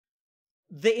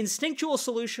the instinctual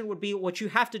solution would be what you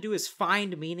have to do is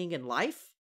find meaning in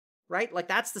life, right? Like,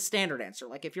 that's the standard answer.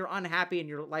 Like, if you're unhappy and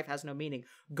your life has no meaning,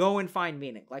 go and find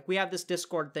meaning. Like, we have this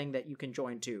Discord thing that you can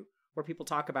join too, where people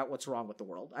talk about what's wrong with the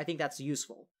world. I think that's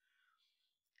useful.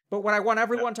 But what I want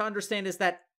everyone to understand is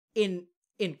that in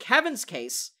Kevin's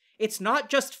case, it's not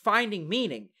just finding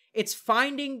meaning, it's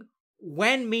finding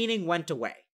when meaning went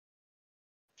away.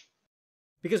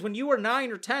 Because when you were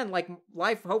 9 or 10, like,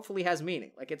 life hopefully has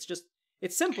meaning. Like, it's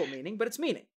simple meaning, but it's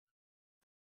meaning.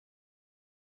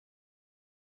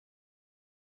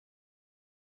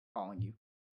 Calling you,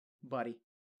 buddy.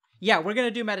 Yeah, we're going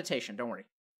to do meditation. Don't worry.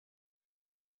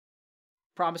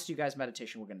 Promised you guys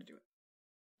meditation. We're going to do it.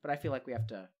 But I feel like we have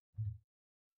to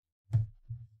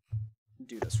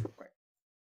do this real quick.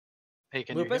 Hey,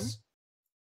 can Lupuz? you hear me?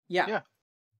 Yeah. Yeah.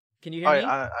 Can you hear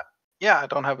me? Yeah, I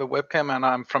don't have a webcam and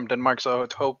I'm from Denmark, so I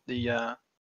would hope the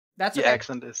That's the okay.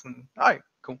 accent isn't. All right,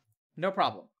 cool. No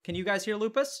problem. Can you guys hear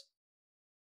Lupuz?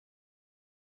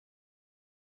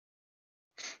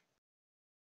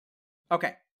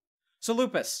 Okay. So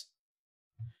Lupuz,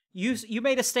 you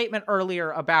made a statement earlier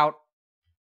about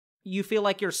you feel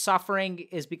like your suffering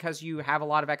is because you have a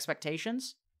lot of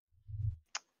expectations?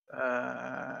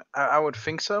 I would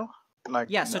think so. Like,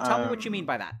 yeah, so tell me what you mean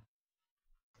by that.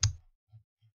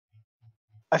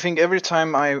 I think every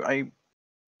time I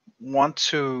want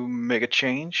to make a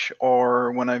change,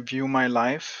 or when I view my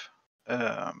life,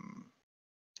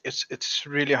 it's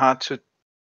really hard to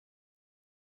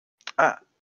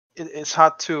it's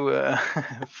hard to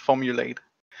formulate.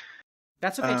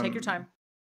 That's okay. Take your time.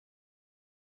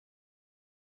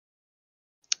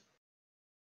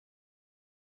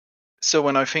 So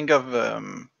when I think of,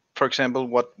 for example,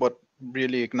 what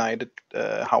really ignited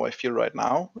how I feel right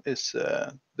now is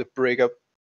the breakup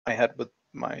I had with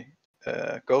my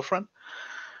girlfriend,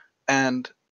 and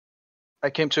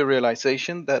I came to a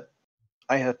realization that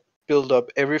I had built up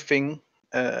everything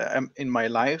in my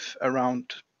life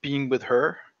around being with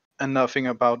her and nothing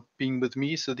about being with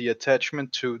me. So the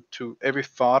attachment to every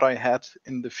thought I had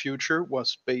in the future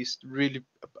was based really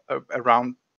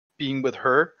around being with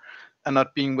her and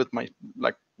not being with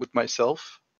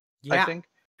myself. Yeah. I think.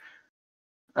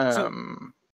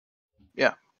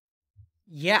 Yeah.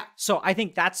 Yeah. So I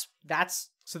think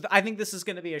I think this is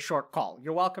going to be a short call.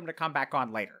 You're welcome to come back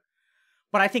on later.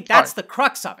 But I think that's the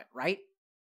crux of it, right?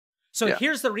 So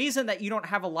here's the reason that you don't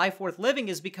have a life worth living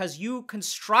is because you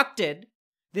constructed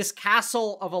this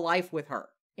castle of a life with her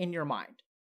in your mind.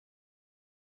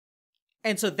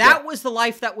 And so that was the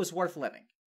life that was worth living.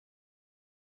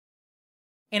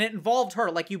 And it involved her.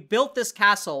 Like, you built this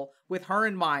castle with her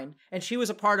in mind, and she was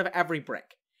a part of every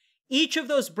brick. Each of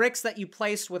those bricks that you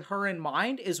placed with her in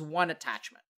mind is one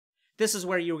attachment. This is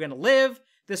where you were going to live.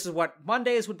 This is what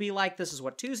Mondays would be like. This is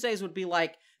what Tuesdays would be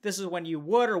like. This is when you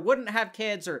would or wouldn't have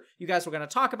kids, or you guys were going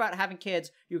to talk about having kids.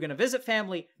 You're going to visit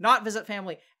family, not visit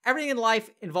family. Everything in life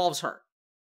involves her.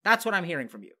 That's what I'm hearing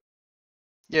from you.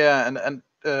 Yeah, and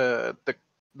the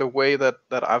way that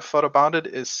I've thought about it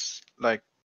is like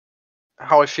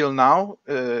how I feel now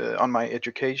on my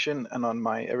education and on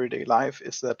my everyday life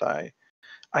is that I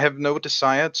have no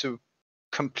desire to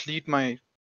complete my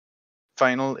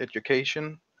final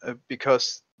education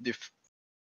because the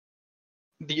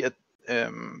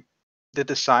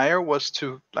desire was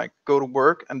to like go to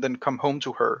work and then come home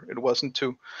to her. It wasn't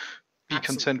to be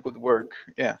content with work.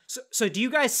 Yeah. So do you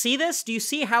guys see this? Do you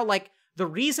see how, like, the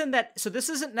reason that, so this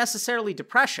isn't necessarily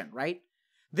depression, right?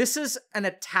 This is an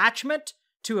attachment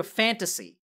to a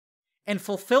fantasy, and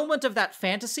fulfillment of that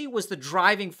fantasy was the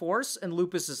driving force in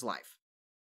Lupuz's life.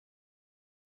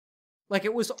 Like,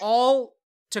 it was all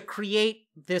to create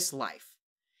this life.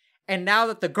 And now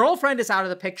that the girlfriend is out of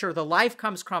the picture, the life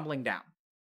comes crumbling down.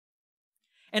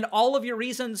 And all of your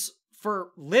reasons for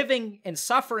living and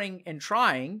suffering and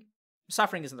trying,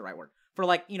 suffering isn't the right word, for,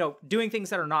 like, you know, doing things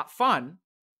that are not fun,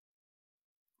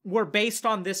 were based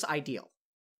on this ideal.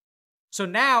 So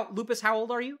now, Lupuz, how old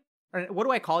are you? Or what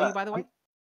do I call you, by the way?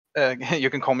 You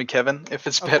can call me Kevin if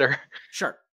it's better.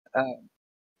 Sure.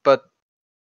 But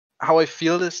how I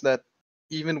feel is that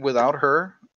even without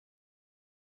her,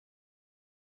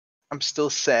 I'm still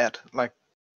sad. Like,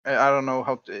 I don't know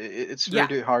how it's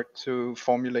really hard to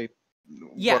formulate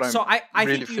what I'm so I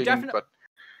really think you feeling, definitely. but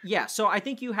Yeah, so I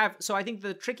think you have. So I think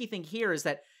the tricky thing here is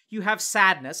that you have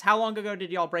sadness. How long ago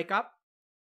did y'all break up?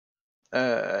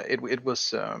 it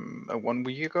was 1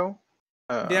 week ago.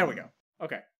 There we go.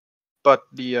 Okay. But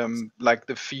the like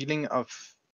the feeling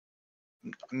of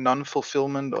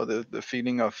non-fulfillment, or the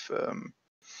feeling of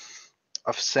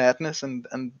sadness,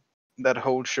 and that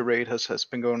whole charade has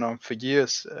been going on for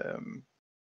years.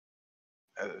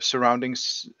 surrounding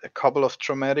a couple of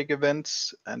traumatic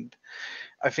events, and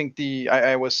I think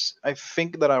I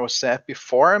think that I was sad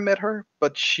before I met her,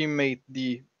 but she made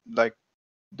the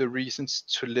reasons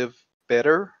to live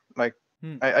better. Like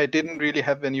I didn't really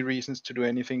have any reasons to do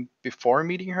anything before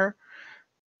meeting her,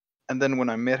 and then when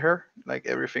I met her, like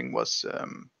everything was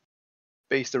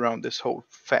based around this whole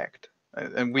fact.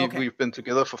 And we've been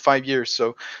together for 5 years,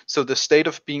 so the state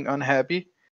of being unhappy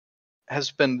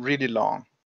has been really long.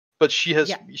 But she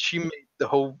made the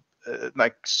whole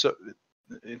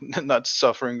not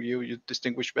suffering, you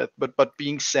distinguish that, but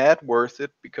being sad worth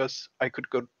it, because I could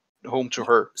go home to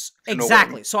her.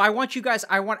 Exactly. I mean. So I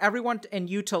want everyone and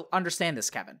you to understand this,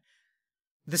 Kevin.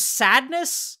 The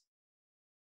sadness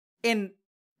in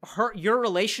your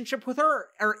relationship with her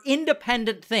are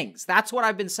independent things. That's what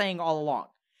I've been saying all along.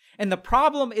 And the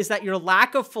problem is that your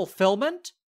lack of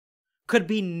fulfillment could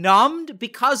be numbed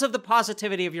because of the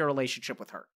positivity of your relationship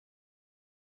with her.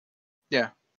 Yeah,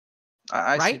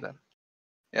 I see that.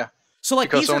 Yeah. So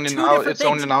like because these are two different things. It's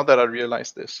only now that I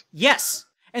realize this. Yes.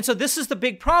 And so this is the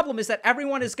big problem, is that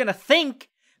everyone is going to think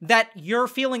that you're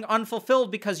feeling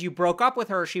unfulfilled because you broke up with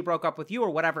her or she broke up with you or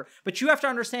whatever. But you have to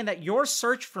understand that your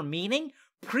search for meaning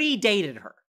predated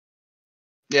her.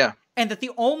 Yeah. And that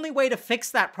the only way to fix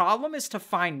that problem is to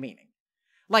find meaning.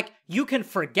 Like, you can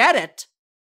forget it.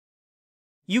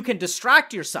 You can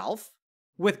distract yourself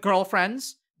with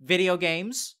girlfriends, video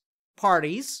games,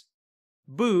 parties,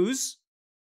 booze.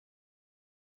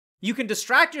 You can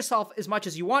distract yourself as much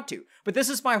as you want to. But this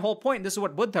is my whole point. This is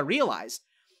what Buddha realized,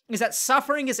 is that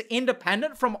suffering is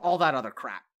independent from all that other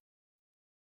crap.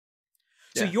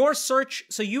 Yeah. So your search,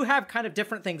 so you have kind of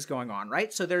different things going on,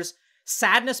 right? So there's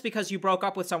sadness because you broke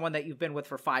up with someone that you've been with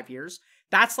for 5 years.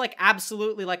 That's like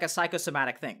absolutely like a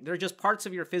psychosomatic thing. They're just parts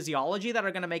of your physiology that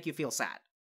are going to make you feel sad.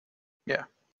 Yeah.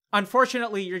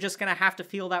 Unfortunately, you're just going to have to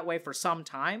feel that way for some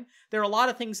time. There are a lot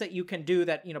of things that you can do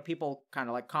that, people kind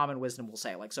of like common wisdom will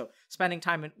say. Like, so spending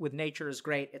time with nature is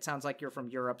great. It sounds like you're from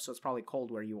Europe, so it's probably cold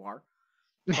where you are.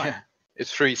 But, yeah,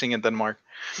 it's freezing in Denmark.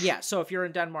 Yeah, so if you're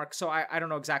in Denmark, so I don't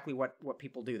know exactly what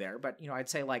people do there, but, I'd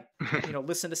say like,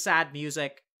 listen to sad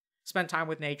music, spend time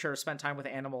with nature, spend time with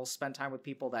animals, spend time with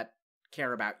people that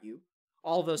care about you.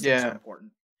 All of those things are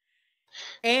important.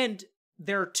 And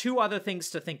there are two other things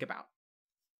to think about.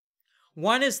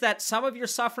 One is that some of your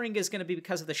suffering is going to be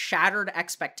because of the shattered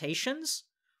expectations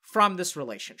from this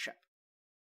relationship.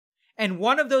 And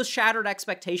one of those shattered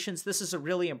expectations, this is a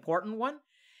really important one,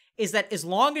 is that as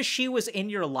long as she was in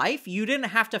your life, you didn't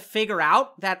have to figure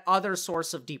out that other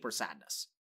source of deeper sadness.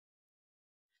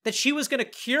 That she was going to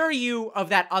cure you of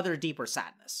that other deeper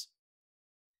sadness.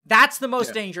 That's the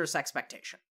most dangerous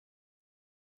expectation.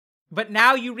 But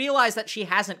now you realize that she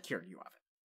hasn't cured you of it,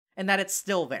 and that it's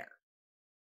still there.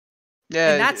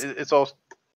 Yeah, it's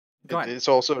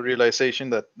also a realization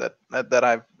that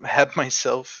I've had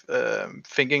myself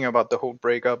thinking about the whole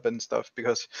breakup and stuff,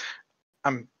 because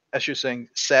I'm, as you're saying,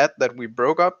 sad that we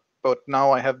broke up, but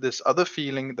now I have this other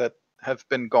feeling that have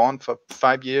been gone for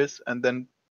 5 years and then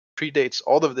predates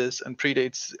all of this and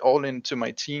predates all into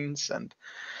my teens and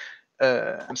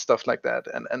stuff like that.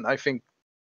 And I think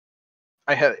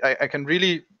I can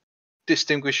really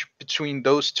distinguish between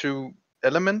those two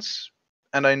elements.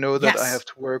 And I know that I have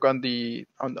to work on the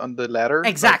latter.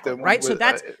 Exactly, like right?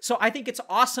 So I think it's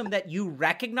awesome that you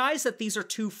recognize that these are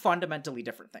two fundamentally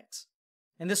different things.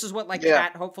 And this is what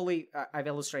that, hopefully I've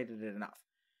illustrated it enough.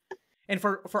 And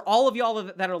for all of y'all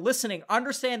that are listening,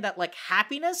 understand that like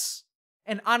happiness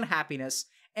and unhappiness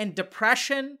and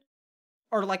depression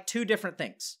are like two different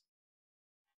things.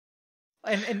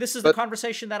 And this is the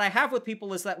conversation that I have with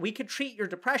people, is that we could treat your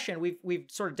depression. We've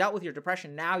sort of dealt with your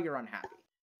depression. Now you're unhappy.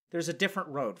 There's a different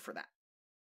road for that.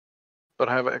 But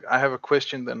I have a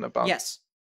question then about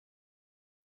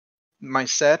my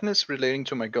sadness relating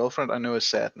to my girlfriend. I know is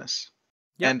sadness,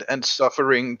 and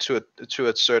suffering to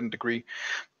a certain degree,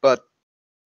 but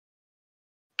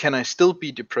can I still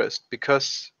be depressed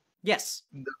because? Yes.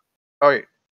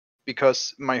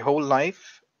 Because my whole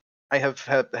life I have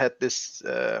had this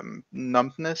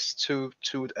numbness to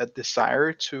a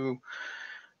desire to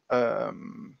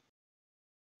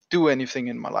do anything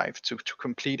in my life, to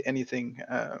complete anything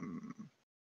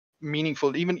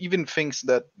meaningful, even things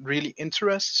that really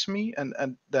interests me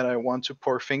and that I want to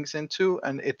pour things into.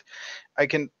 And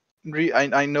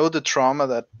I know the trauma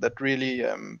that really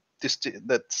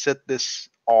that set this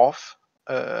off.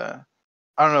 I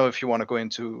don't know if you want to go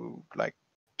into like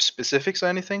specifics or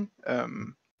anything,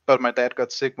 but my dad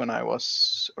got sick when I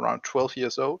was around 12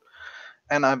 years old.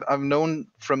 And I've known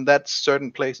from that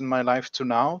certain place in my life to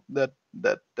now that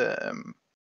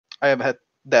I have had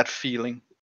that feeling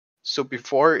So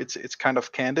before it's kind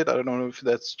of candid. I don't know if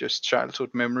that's just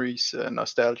childhood memories,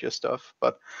 nostalgia stuff,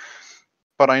 but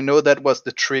I know that was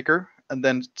the trigger, and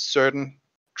then certain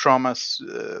traumas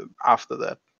after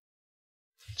that.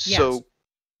 Yes. So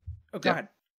Oh, go yeah. ahead.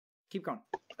 Keep going.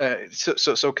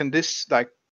 So can this, like,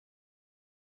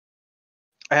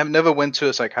 I have never went to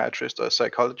a psychiatrist or a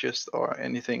psychologist or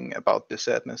anything about this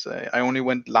sadness. I only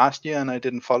went last year, and I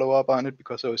didn't follow up on it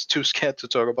because I was too scared to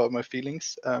talk about my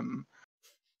feelings.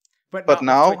 But But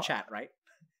not with Twitch now, chat, right?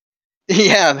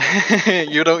 yeah,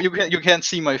 you can't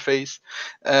see my face,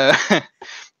 uh,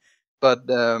 but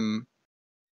now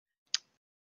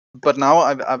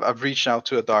I've reached out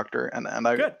to a doctor, and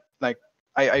I Good. like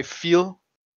I feel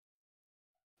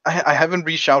I haven't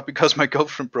reached out because my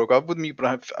girlfriend broke up with me, but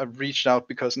I've reached out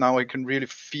because now I can really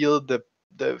feel the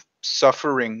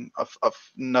suffering of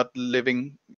not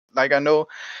living. Like, I know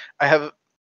I have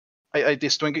I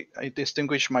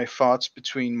distinguish my thoughts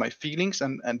between my feelings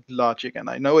and logic, and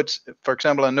I know it's, for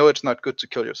example, I know it's not good to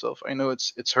kill yourself. I know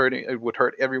it's hurting. It would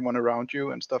hurt everyone around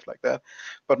you and stuff like that.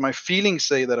 But my feelings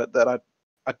say that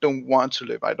I don't want to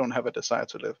live. I don't have a desire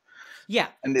to live. Yeah.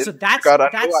 And So God, I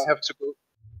know I have to go.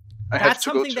 I have that's to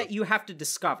go something to. that you have to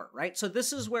discover, right? So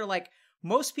this is where, like,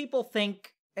 most people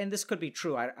think, and this could be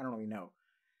true, I don't really know,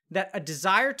 that a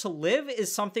desire to live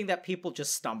is something that people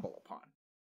just stumble upon.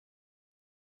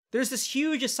 There's this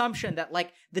huge assumption that,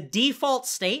 like, the default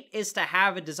state is to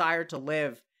have a desire to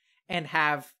live and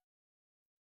have,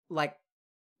 like,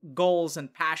 goals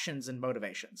and passions and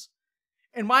motivations.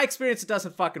 In my experience, it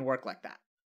doesn't fucking work like that.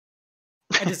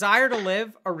 A desire to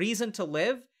live, a reason to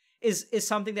live, is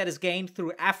something that is gained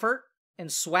through effort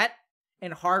and sweat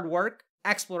and hard work,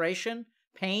 exploration,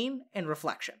 pain, and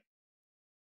reflection.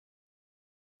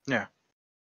 Yeah.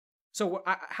 So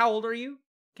how old are you,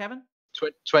 Kevin?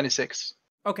 26.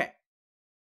 Okay.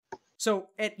 So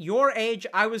at your age,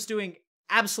 I was doing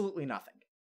absolutely nothing.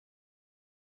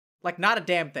 Like, not a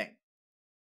damn thing.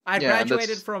 I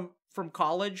graduated from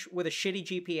college with a shitty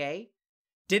GPA,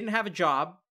 didn't have a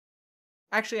job.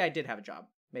 Actually, I did have a job.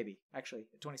 Maybe. Actually,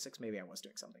 at 26, maybe I was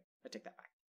doing something. I take that back.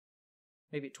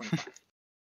 Maybe at 25.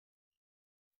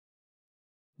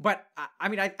 But, I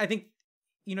mean, I think,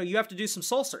 you have to do some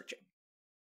soul searching.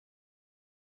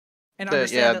 And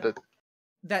understand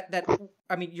that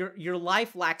I mean, your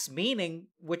life lacks meaning,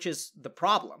 which is the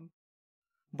problem.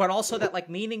 But also that, like,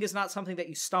 meaning is not something that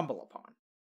you stumble upon.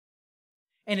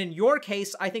 And in your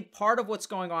case, I think part of what's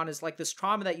going on is, like, this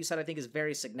trauma that you said, I think, is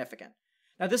very significant.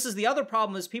 Now, this is the other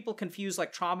problem, is people confuse,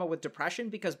 like, trauma with depression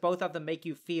because both of them make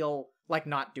you feel like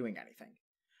not doing anything.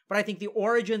 But I think the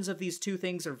origins of these two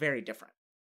things are very different.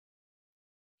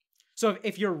 So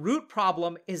if your root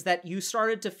problem is that you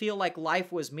started to feel like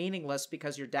life was meaningless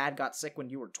because your dad got sick when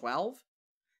you were 12,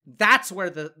 that's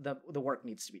where the work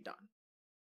needs to be done.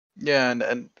 Yeah,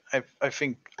 and I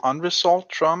think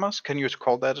unresolved traumas, can you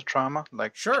call that a trauma?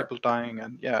 Like, sure, people dying,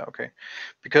 and yeah, okay.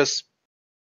 Because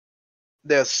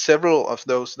there are several of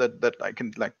those that I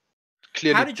can, like,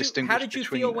 clearly distinguish. How did you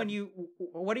feel when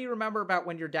what do you remember about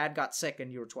when your dad got sick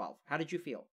and you were 12? How did you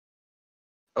feel?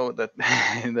 Oh, that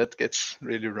that gets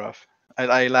really rough.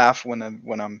 I laugh when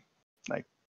I'm like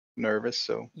nervous,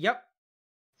 so Yep.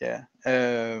 yeah.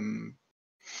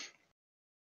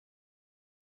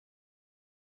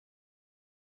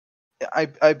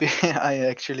 I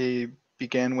actually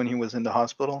began when he was in the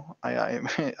hospital. I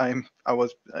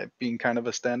was being kind of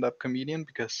a stand-up comedian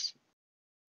because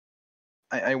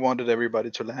I wanted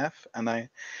everybody to laugh, and I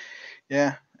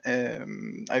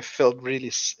felt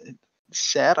really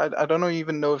sad. I don't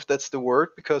even know if that's the word,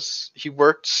 because he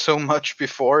worked so much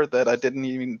before that I didn't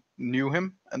even knew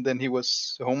him, and then he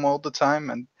was home all the time,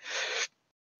 and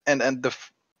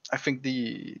I think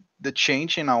the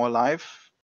change in our life,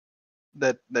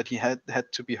 that he had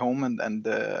to be home, and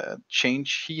the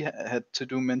change he had to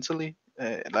do mentally,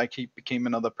 like, he became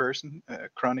another person, a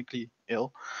chronically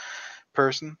ill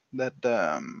person, that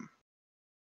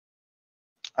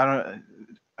I don't.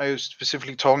 I was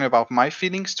specifically talking about my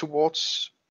feelings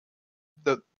towards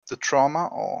the trauma,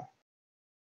 or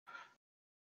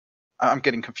I'm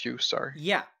getting confused. Sorry.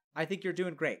 Yeah, I think you're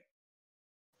doing great.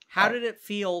 How did it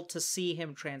feel to see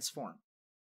him transform?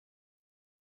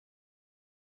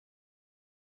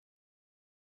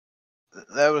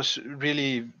 That was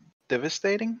really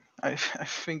devastating. I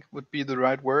think would be the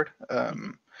right word.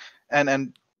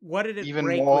 And what did it even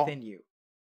break more within you?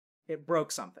 It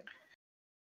broke something.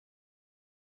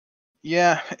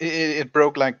 Yeah, it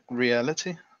broke, like,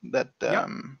 reality, that Yep.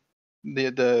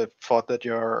 The thought that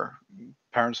your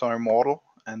parents are immortal,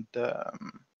 and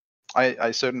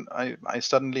I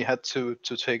suddenly had to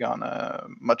take on a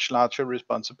much larger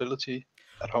responsibility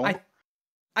at home.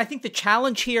 I think the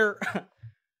challenge here,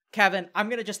 Kevin, I'm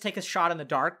going to just take a shot in the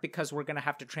dark because we're going to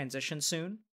have to transition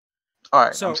soon. All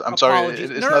right, So I'm sorry. apologies.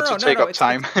 It's not to take up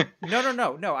time.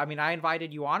 No. I mean, I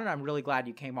invited you on, and I'm really glad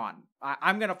you came on.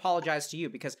 I'm going to apologize to you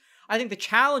because I think the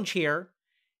challenge here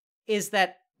is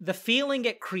that the feeling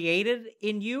it created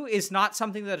in you is not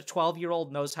something that a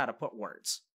 12-year-old knows how to put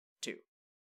words to.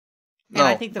 No, And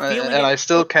I think the feeling, I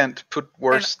still can't put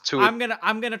words to it.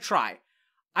 I'm gonna try.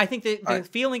 I think the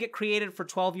feeling it created for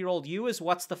 12-year-old you is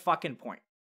what's the fucking point?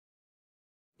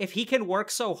 If he can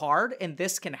work so hard and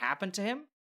this can happen to him,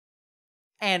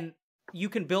 and you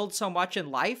can build so much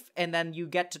in life, and then you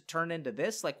get to turn into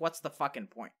this, like, what's the fucking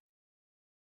point?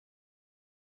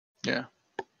 Yeah.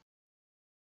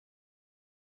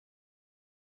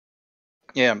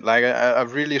 Yeah, like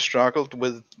I've really struggled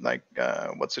with like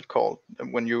what's it called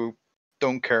when you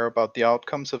don't care about the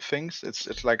outcomes of things.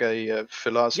 It's like a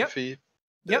philosophy.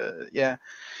 Yep. Yeah,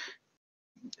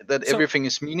 that So, everything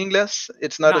is meaningless.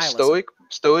 It's not nihilism. a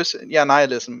stoicism. Yeah,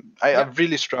 nihilism. I've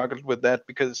really struggled with that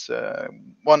because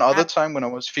one other time when I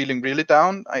was feeling really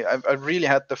down, I really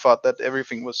had the thought that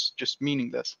everything was just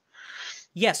meaningless.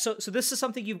 Yes, so this is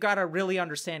something you've got to really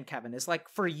understand, Kevin. Is like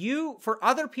for you, for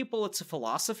other people, it's a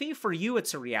philosophy. For you,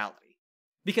 it's a reality.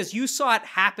 Because you saw it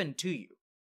happen to you.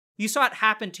 You saw it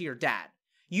happen to your dad.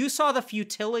 You saw the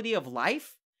futility of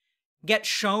life get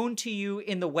shown to you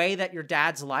in the way that your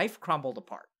dad's life crumbled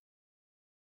apart.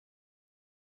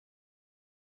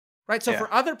 Right? So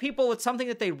for other people, it's something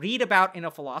that they read about in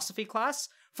a philosophy class.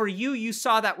 For you, you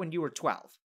saw that when you were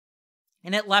 12.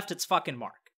 And it left its fucking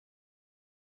mark.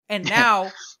 And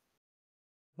now,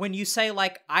 when you say,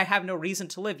 like, I have no reason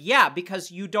to live, yeah, because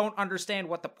you don't understand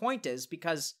what the point is,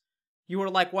 because you were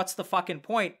like, what's the fucking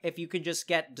point if you can just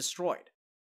get destroyed?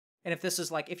 And if this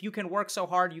is like, if you can work so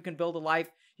hard, you can build a life,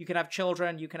 you can have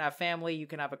children, you can have family, you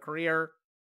can have a career.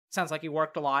 Sounds like you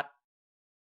worked a lot.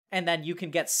 And then you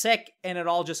can get sick and it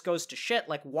all just goes to shit.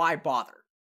 Like, why bother?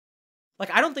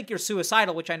 Like, I don't think you're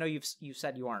suicidal, which I know you've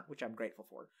said you aren't, which I'm grateful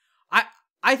for.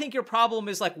 I think your problem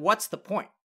is like, what's the point?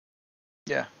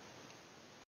 Yeah.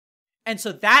 And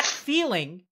so that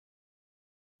feeling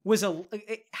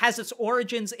it has its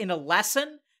origins in a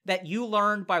lesson that you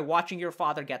learned by watching your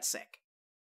father get sick.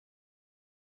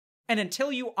 And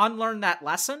until you unlearn that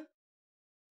lesson,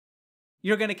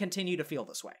 you're going to continue to feel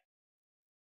this way.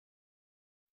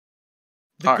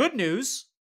 The good news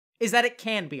is that it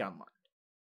can be unlearned.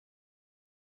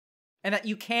 And that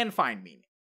you can find meaning.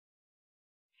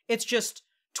 It's just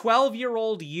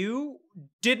 12-year-old you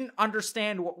didn't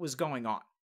understand what was going on.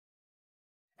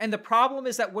 And the problem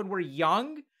is that when we're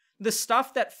young, the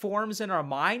stuff that forms in our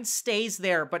mind stays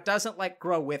there, but doesn't like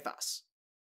grow with us.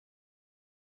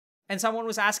 And someone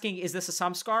was asking, is this a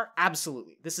samskar?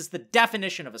 Absolutely. This is the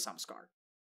definition of a samskar.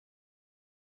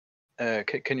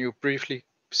 Can you briefly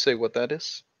say what that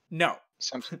is? No.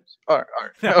 All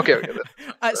right. No. Okay.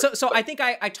 So I think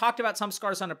I talked about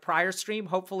samskars on a prior stream.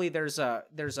 Hopefully so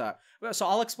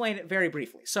I'll explain it very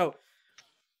briefly. So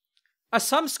a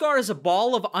samskar is a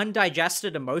ball of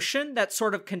undigested emotion that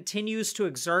sort of continues to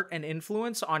exert an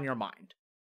influence on your mind.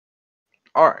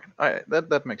 All right.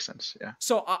 That makes sense. Yeah.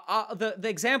 So the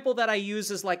example that I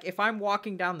use is like if I'm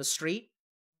walking down the street.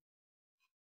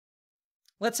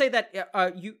 Let's say that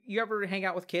you ever hang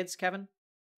out with kids, Kevin?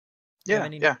 Yeah.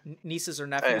 Any nieces or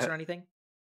nephews or anything?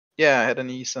 Yeah, I had a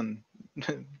niece and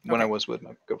when I was with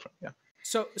my girlfriend. Yeah.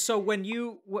 So when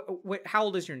you how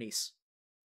old is your niece?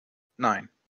 9.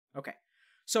 Okay.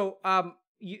 So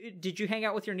did you hang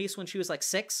out with your niece when she was like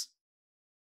 6?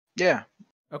 Yeah.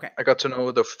 Okay. I got to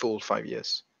know the full 5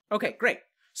 years. Okay, great.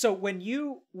 So when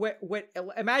you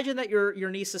imagine that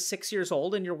your niece is 6 years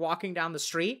old and you're walking down the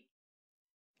street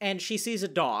and she sees a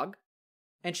dog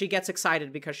and she gets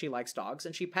excited because she likes dogs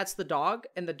and she pets the dog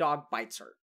and the dog bites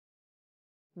her.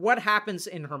 What happens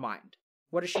in her mind?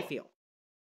 What does she feel?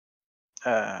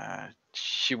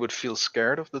 She would feel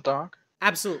scared of the dog.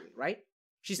 Absolutely, right?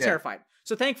 She's terrified.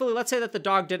 So thankfully, let's say that the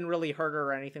dog didn't really hurt her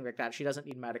or anything like that. She doesn't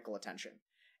need medical attention.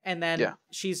 And then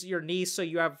she's your niece, so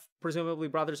you have presumably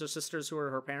brothers or sisters who are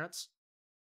her parents?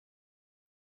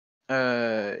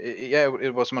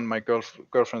 It was on my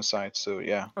girlfriend's side, so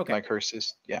yeah, like her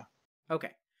sister, yeah.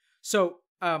 Okay. So,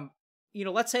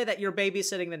 let's say that you're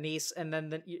babysitting the niece and then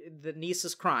the niece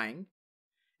is crying.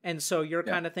 And so you're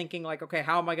kind of thinking like, okay,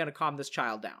 how am I going to calm this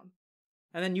child down?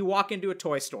 And then you walk into a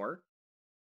toy store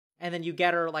and then you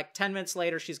get her like 10 minutes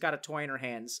later, she's got a toy in her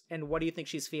hands. And what do you think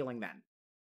she's feeling then?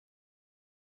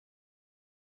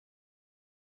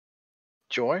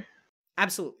 Joy?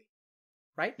 Absolutely.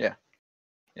 Right? Yeah.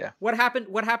 Yeah. What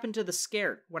happened to the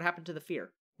scared? What happened to the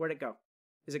fear? Where'd it go?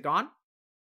 Is it gone?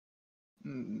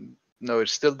 No,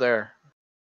 it's still there.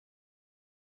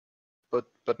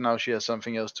 But now she has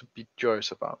something else to be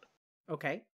joyous about.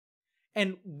 Okay.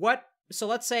 And what, so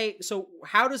let's say, so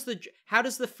how does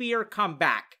the fear come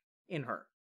back in her?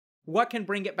 What can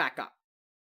bring it back up?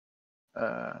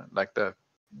 Like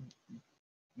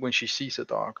when she sees a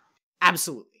dog.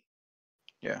 Absolutely.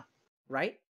 Yeah.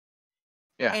 Right?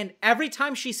 Yeah. And every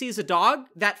time she sees a dog,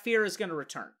 that fear is going to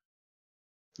return.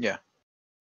 Yeah.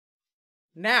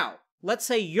 Now, let's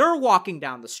say you're walking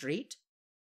down the street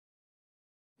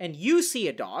and you see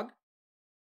a dog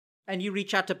and you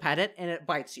reach out to pet it and it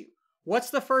bites you.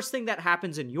 What's the first thing that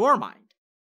happens in your mind?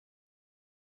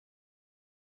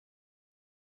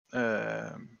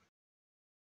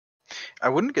 I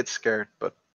wouldn't get scared,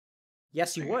 but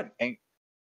Yes, you would.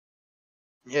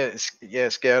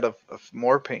 Scared of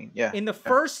more pain. Yeah. In the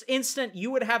first instant,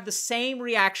 you would have the same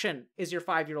reaction as your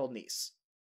 5-year-old niece.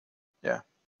 Yeah.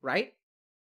 Right?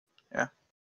 Yeah.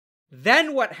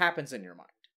 Then what happens in your mind?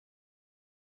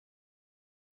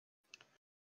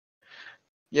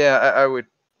 Yeah, I would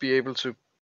be able to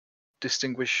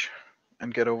distinguish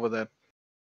and get over that.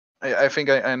 I think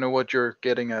I know what you're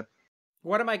getting at.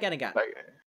 What am I getting at? Like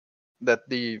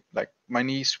that my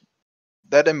niece,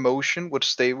 that emotion would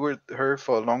stay with her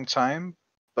for a long time,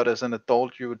 but as an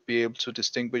adult you would be able to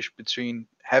distinguish between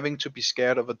having to be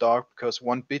scared of a dog because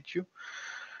one bit you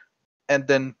and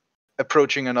then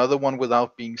approaching another one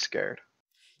without being scared.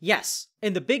 Yes.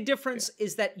 And the big difference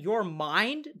is that your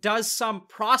mind does some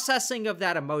processing of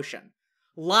that emotion.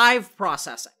 Live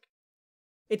processing.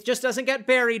 It just doesn't get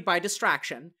buried by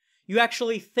distraction. You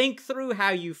actually think through how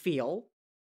you feel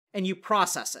and you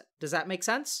process it. Does that make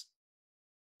sense?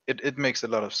 It makes a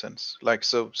lot of sense. Like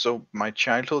so my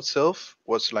childhood self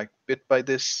was like bit by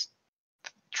this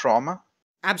trauma.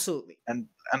 Absolutely. And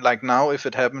like now, if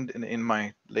it happened in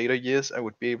my later years, I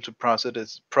would be able to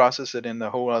process it in a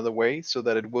whole other way so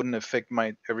that it wouldn't affect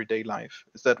my everyday life.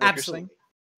 Is that what you're saying?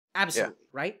 Absolutely.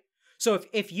 Right? So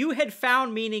if you had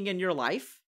found meaning in your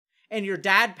life and your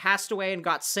dad passed away and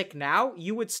got sick now,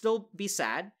 you would still be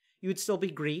sad. You would still be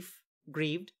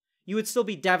grieved. You would still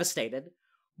be devastated,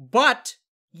 but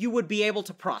you would be able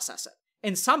to process it.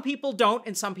 And some people don't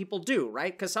and some people do,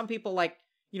 right? Because some people, like,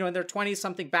 you know, in their 20s,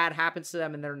 something bad happens to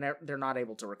them and they're not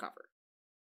able to recover.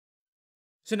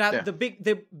 So now the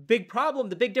big problem,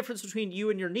 the big difference between you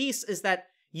and your niece is that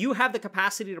you have the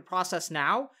capacity to process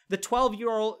now. The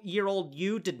 12-year-old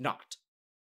you did not.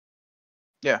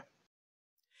 Yeah.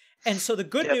 And so the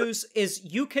good news is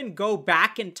you can go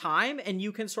back in time and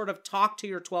you can sort of talk to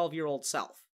your 12-year-old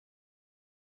self.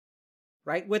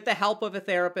 Right? With the help of a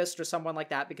therapist or someone like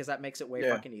that, because that makes it way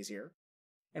fucking easier.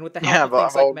 And with the help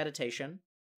of things like meditation,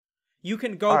 you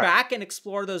can go back and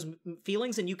explore those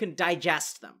feelings and you can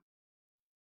digest them.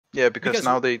 Yeah, because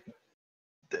now they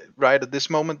right at this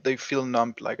moment, they feel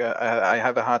numb. Like I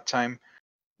have a hard time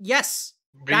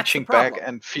reaching back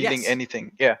and feeling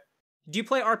anything. Yeah. Do you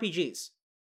play RPGs?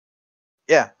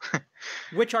 Yeah.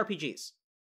 Which RPGs?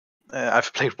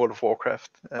 I've played World of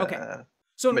Warcraft. Okay.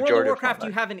 So in World of Warcraft,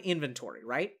 you have an inventory,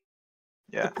 right?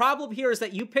 Yeah. The problem here is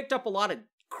that you picked up a lot of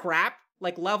crap,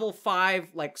 like level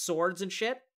 5, like swords and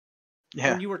shit.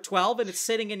 Yeah. When you were 12, and it's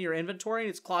sitting in your inventory and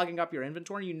it's clogging up your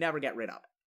inventory, and you never get rid of it.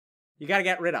 You got to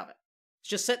get rid of it. It's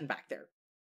just sitting back there.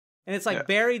 And it's like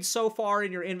buried so far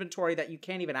in your inventory that you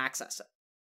can't even access it.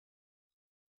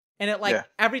 And it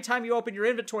every time you open your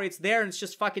inventory, it's there and it's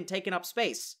just fucking taking up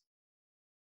space.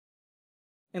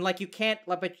 And like you can't,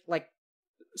 like,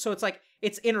 so it's like,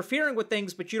 it's interfering with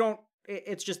things, but you don't,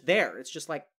 it's just there. It's just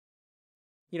like,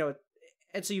 you know,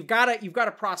 and so you've got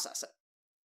to process it.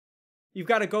 You've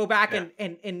got to go back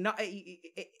and not,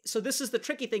 so this is the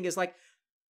tricky thing is like,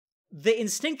 the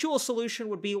instinctual solution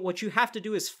would be what you have to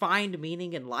do is find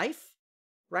meaning in life,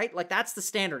 right? Like that's the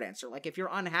standard answer. Like if you're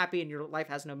unhappy and your life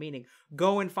has no meaning,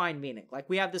 go and find meaning. Like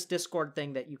we have this Discord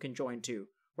thing that you can join to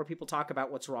where people talk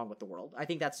about what's wrong with the world. I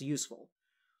think that's useful.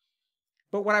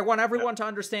 But what I want everyone to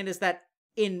understand is that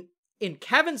in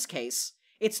Kevin's case,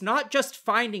 it's not just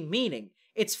finding meaning,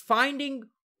 it's finding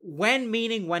when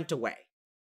meaning went away.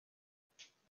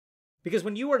 Because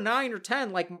when you were 9 or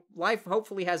 10, like life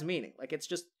hopefully has meaning. Like it's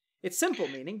simple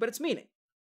meaning, but it's meaning.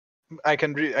 I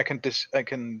can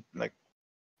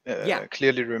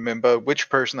clearly remember which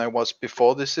person I was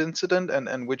before this incident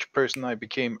and which person I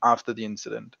became after the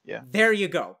incident. Yeah. There you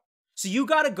go. So you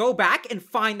got to go back and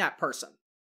find that person.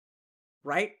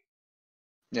 Right?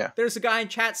 Yeah. There's a guy in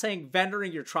chat saying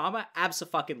vendoring your trauma.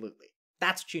 Abso-fucking-lutely.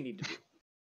 That's what you need to do.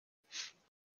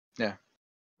 Yeah.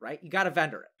 Right? You got to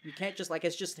vendor it. You can't just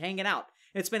it's just hanging out.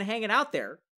 And it's been hanging out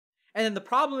there. And then the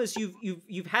problem is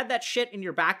you've had that shit in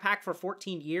your backpack for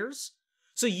 14 years.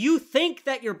 So you think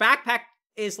that your backpack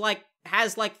is like,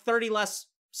 has like 30 less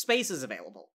spaces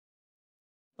available.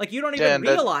 Like, you don't even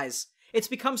realize. It's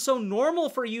become so normal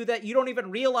for you that you don't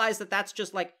even realize that that's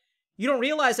just like, you don't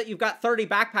realize that you've got 30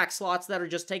 backpack slots that are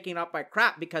just taken up by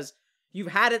crap because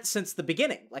you've had it since the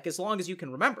beginning, like as long as you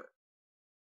can remember.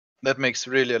 That makes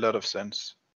really a lot of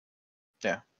sense.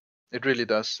 Yeah, it really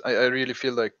does. I really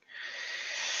feel like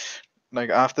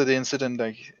after the incident,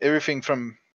 like everything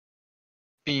from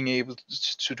being able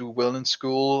to do well in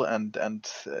school and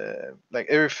like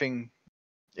everything,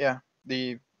 yeah,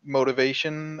 the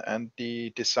motivation and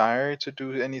the desire to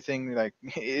do anything, like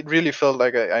it really felt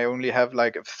like I only have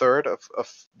like a third of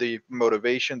the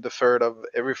motivation, the third of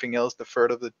everything else, the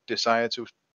third of the desire to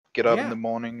get up in the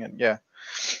morning. And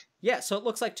yeah, so it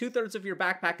looks like 2/3 of your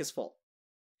backpack is full,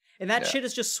 and that shit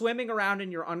is just swimming around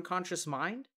in your unconscious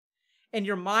mind, and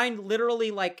your mind literally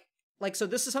like so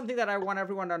this is something that I want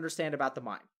everyone to understand about the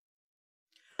mind.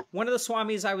 One of the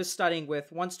swamis I was studying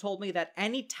with once told me that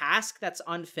any task that's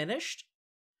unfinished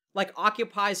like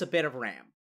occupies a bit of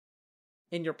RAM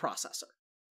in your processor.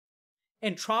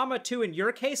 And trauma too, in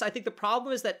your case, I think the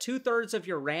problem is that 2/3 of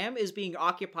your RAM is being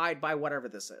occupied by whatever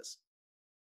this is.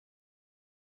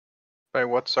 By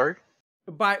what? Sorry?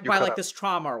 By like this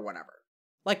trauma or whatever.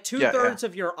 Like 2/3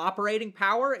 of your operating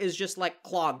power is just like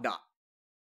clogged up.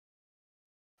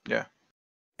 Yeah.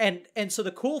 And so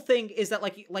the cool thing is that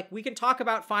like we can talk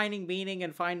about finding meaning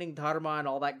and finding dharma and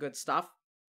all that good stuff.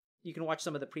 You can watch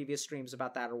some of the previous streams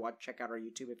about that, or check out our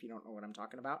YouTube if you don't know what I'm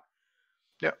talking about.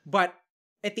 Yeah. But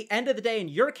at the end of the day, in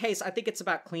your case, I think it's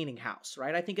about cleaning house,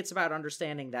 right? I think it's about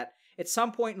understanding that at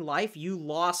some point in life, you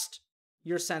lost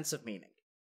your sense of meaning.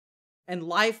 And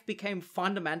life became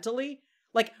fundamentally,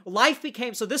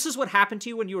 so this is what happened to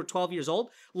you when you were 12 years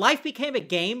old. Life became a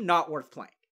game not worth playing.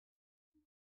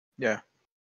 Yeah.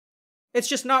 It's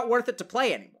just not worth it to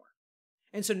play anymore.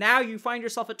 And so now you find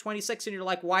yourself at 26 and you're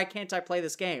like, why can't I play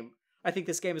this game? I think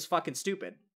this game is fucking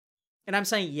stupid. And I'm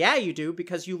saying, yeah, you do,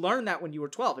 because you learned that when you were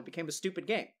 12. It became a stupid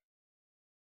game.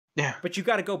 Yeah. But you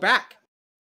got to go back.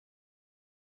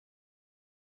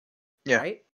 Yeah.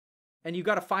 Right? And you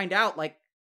got to find out, like,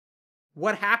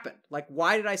 what happened? Like,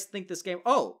 why did I think this game?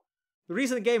 Oh, the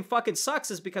reason the game fucking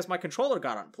sucks is because my controller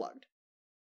got unplugged.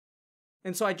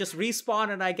 And so I just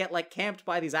respawn and I get, like, camped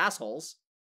by these assholes.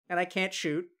 And I can't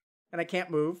shoot. And I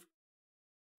can't move.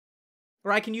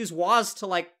 Or I can use WASD to,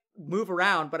 like, move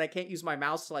around, but I can't use my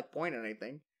mouse to, like, point at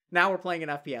anything. Now we're playing an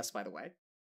FPS, by the way.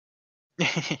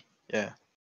 Yeah.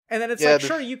 And then it's like,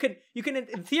 sure, you can,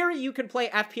 in theory, you can play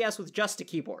FPS with just a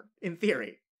keyboard. In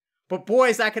theory. But boy,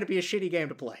 is that going to be a shitty game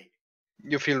to play.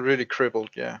 You feel really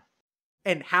crippled, yeah.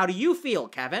 And how do you feel,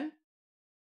 Kevin?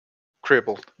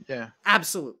 Crippled, yeah.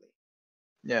 Absolutely.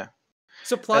 Yeah.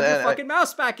 So plug your fucking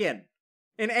mouse back in.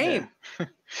 And aim. Yeah.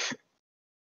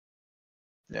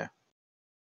 Yeah.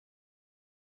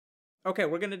 Okay,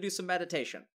 we're going to do some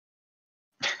meditation.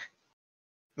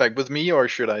 Like with me, or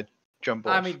should I jump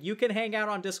off? I mean, you can hang out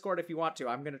on Discord if you want to.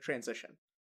 I'm going to transition.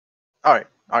 All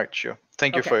right, sure.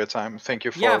 Thank you for your time. Thank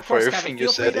you for, for everything you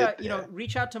said. Feel free to,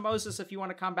 reach out to Moses if you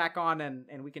want to come back on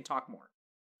and we can talk more.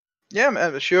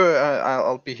 Yeah, sure.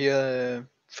 I'll be here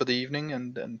for the evening,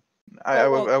 and I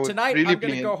would tonight really I'm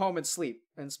going to go home and sleep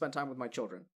and spend time with my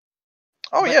children.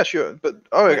 Oh, yeah, sure. But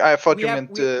I thought you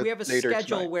meant we have a later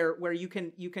schedule tonight. where you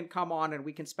can come on and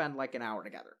we can spend like an hour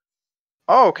together.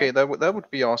 Oh, okay. That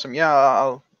would be awesome.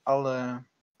 Yeah, I'll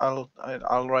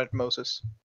write Moses.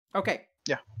 Okay.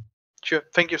 Yeah. Sure.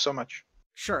 Thank you so much.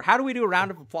 Sure. How do we do a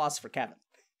round of applause for Kevin?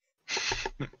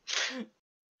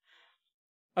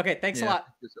 Okay, thanks a lot,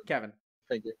 Kevin.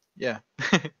 Thank you. Yeah.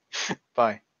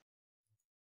 Bye.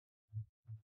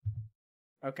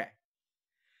 Okay.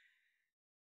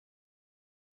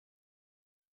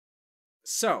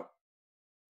 So,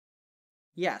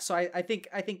 yeah, so I think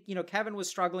Kevin was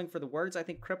struggling for the words. I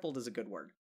think crippled is a good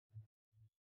word.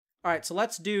 All right, so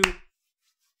let's do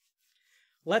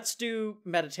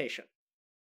meditation.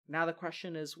 Now the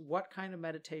question is, what kind of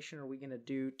meditation are we going to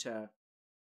do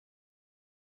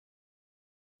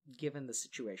given the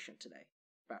situation today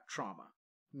about trauma,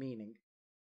 meaning,